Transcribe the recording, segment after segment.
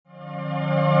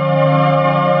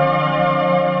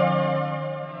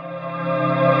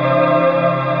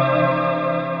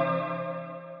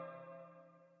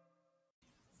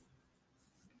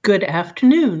Good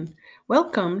afternoon.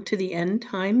 Welcome to the End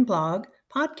Time Blog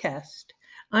podcast.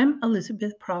 I'm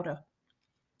Elizabeth Prada.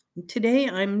 Today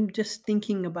I'm just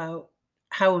thinking about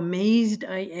how amazed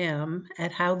I am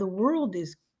at how the world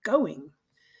is going.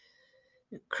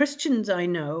 Christians I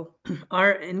know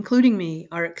are, including me,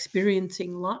 are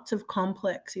experiencing lots of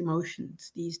complex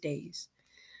emotions these days.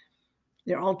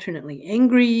 They're alternately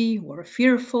angry or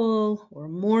fearful or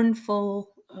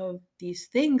mournful of these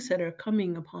things that are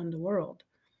coming upon the world.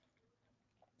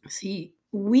 See,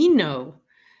 we know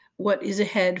what is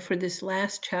ahead for this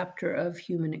last chapter of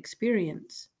human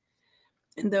experience.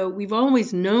 And though we've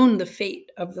always known the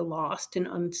fate of the lost and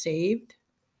unsaved,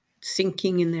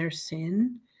 sinking in their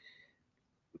sin,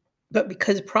 but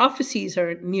because prophecies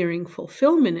are nearing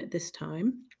fulfillment at this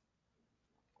time,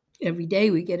 every day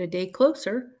we get a day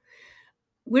closer,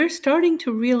 we're starting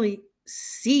to really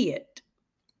see it.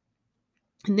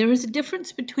 And there is a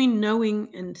difference between knowing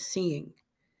and seeing.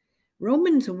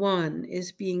 Romans 1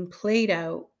 is being played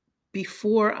out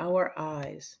before our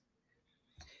eyes.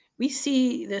 We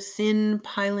see the sin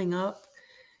piling up.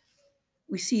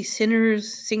 We see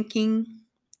sinners sinking,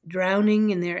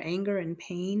 drowning in their anger and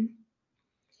pain,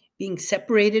 being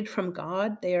separated from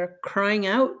God. They are crying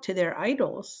out to their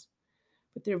idols,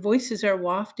 but their voices are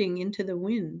wafting into the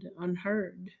wind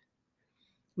unheard.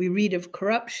 We read of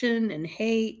corruption and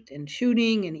hate and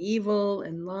shooting and evil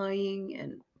and lying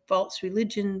and false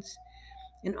religions,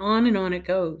 and on it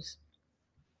goes.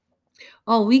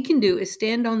 All we can do is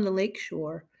stand on the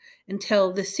lakeshore and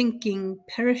tell the sinking,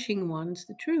 perishing ones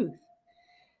the truth.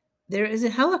 There is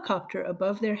a helicopter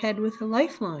above their head with a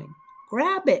lifeline.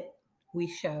 Grab it, we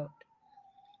shout.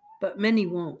 But many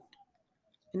won't.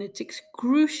 And it's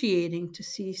excruciating to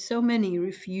see so many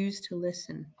refuse to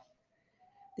listen.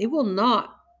 They will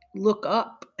not look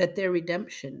up at their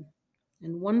redemption.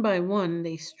 And one by one,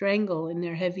 they strangle in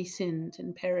their heavy sins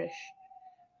and perish.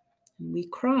 And we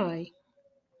cry.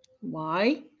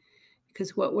 Why?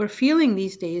 Because what we're feeling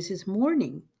these days is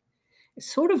mourning.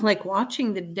 It's sort of like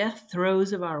watching the death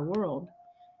throes of our world.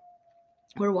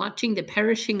 We're watching the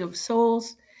perishing of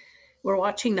souls. We're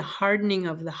watching the hardening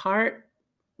of the heart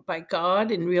by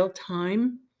God in real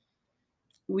time.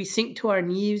 We sink to our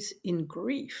knees in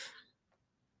grief.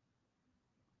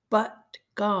 But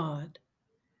God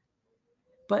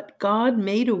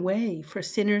made a way for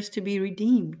sinners to be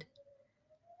redeemed.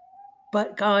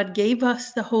 But God gave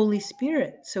us the Holy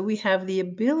Spirit, so we have the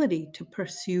ability to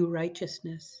pursue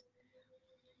righteousness.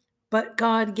 But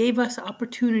God gave us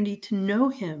opportunity to know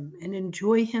Him and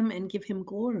enjoy Him and give Him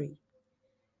glory.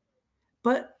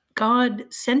 But God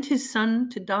sent His Son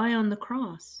to die on the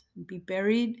cross and be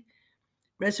buried,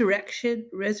 resurrected,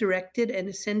 and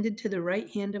ascended to the right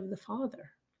hand of the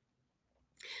Father.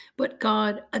 But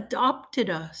God adopted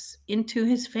us into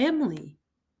His family.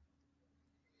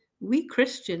 We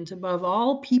Christians, above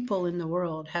all people in the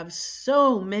world, have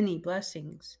so many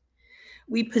blessings.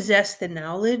 We possess the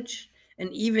knowledge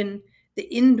and even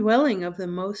the indwelling of the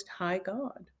Most High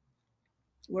God.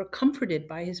 We're comforted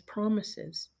by His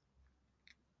promises.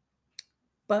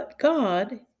 But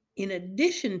God, in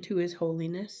addition to His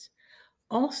holiness,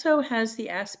 also has the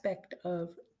aspect of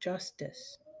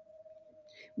justice.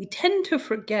 We tend to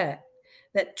forget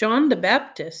that John the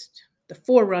Baptist, the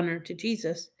forerunner to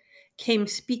Jesus, came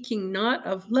speaking not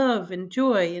of love and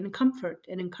joy and comfort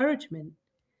and encouragement.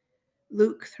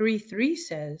 Luke 3:3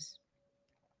 says,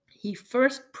 he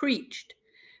first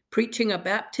preaching a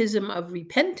baptism of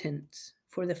repentance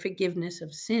for the forgiveness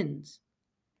of sins.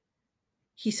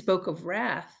 He spoke of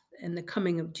wrath and the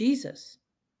coming of Jesus.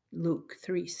 Luke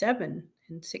 3:7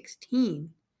 and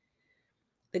 16.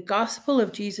 The gospel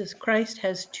of Jesus Christ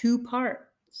has two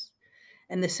parts,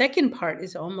 and the second part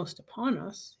is almost upon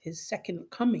us, His second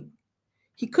coming.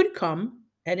 He could come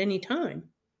at any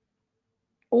time,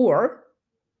 or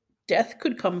death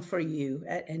could come for you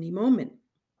at any moment.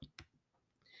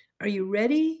 Are you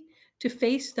ready to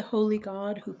face the holy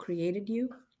God who created you?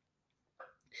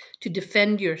 To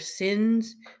defend your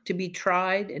sins, to be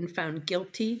tried and found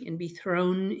guilty and be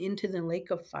thrown into the lake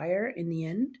of fire in the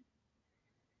end?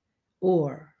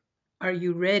 Or are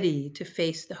you ready to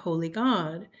face the holy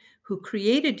God who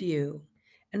created you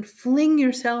and fling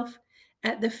yourself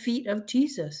at the feet of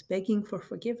Jesus, begging for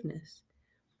forgiveness?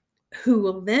 You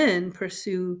will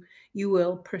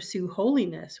pursue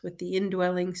holiness with the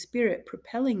indwelling Spirit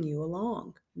propelling you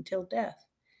along until death,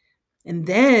 and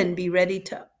then be ready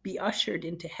to be ushered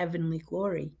into heavenly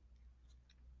glory.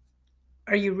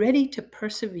 Are you ready to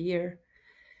persevere,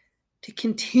 to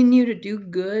continue to do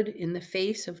good in the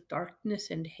face of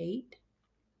darkness and hate?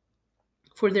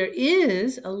 For there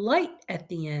is a light at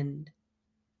the end.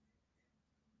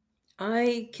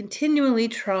 I continually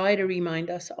try to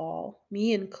remind us all,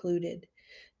 me included,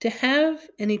 to have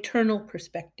an eternal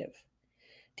perspective,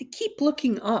 to keep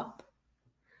looking up,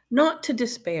 not to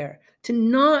despair, to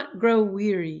not grow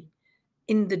weary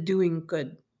in the doing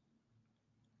good.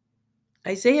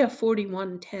 Isaiah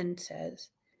 41:10 says,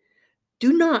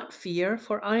 "Do not fear,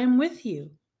 for I am with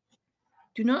you.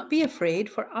 Do not be afraid,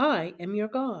 for I am your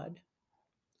God.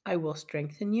 I will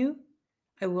strengthen you.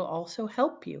 I will also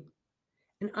help you,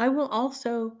 and I will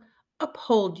also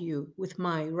uphold you with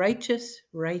my righteous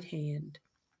right hand."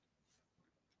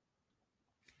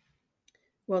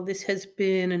 Well, this has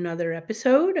been another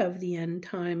episode of the End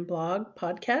Time Blog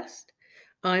podcast.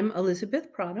 I'm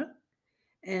Elizabeth Prada,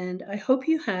 and I hope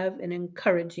you have an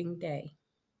encouraging day.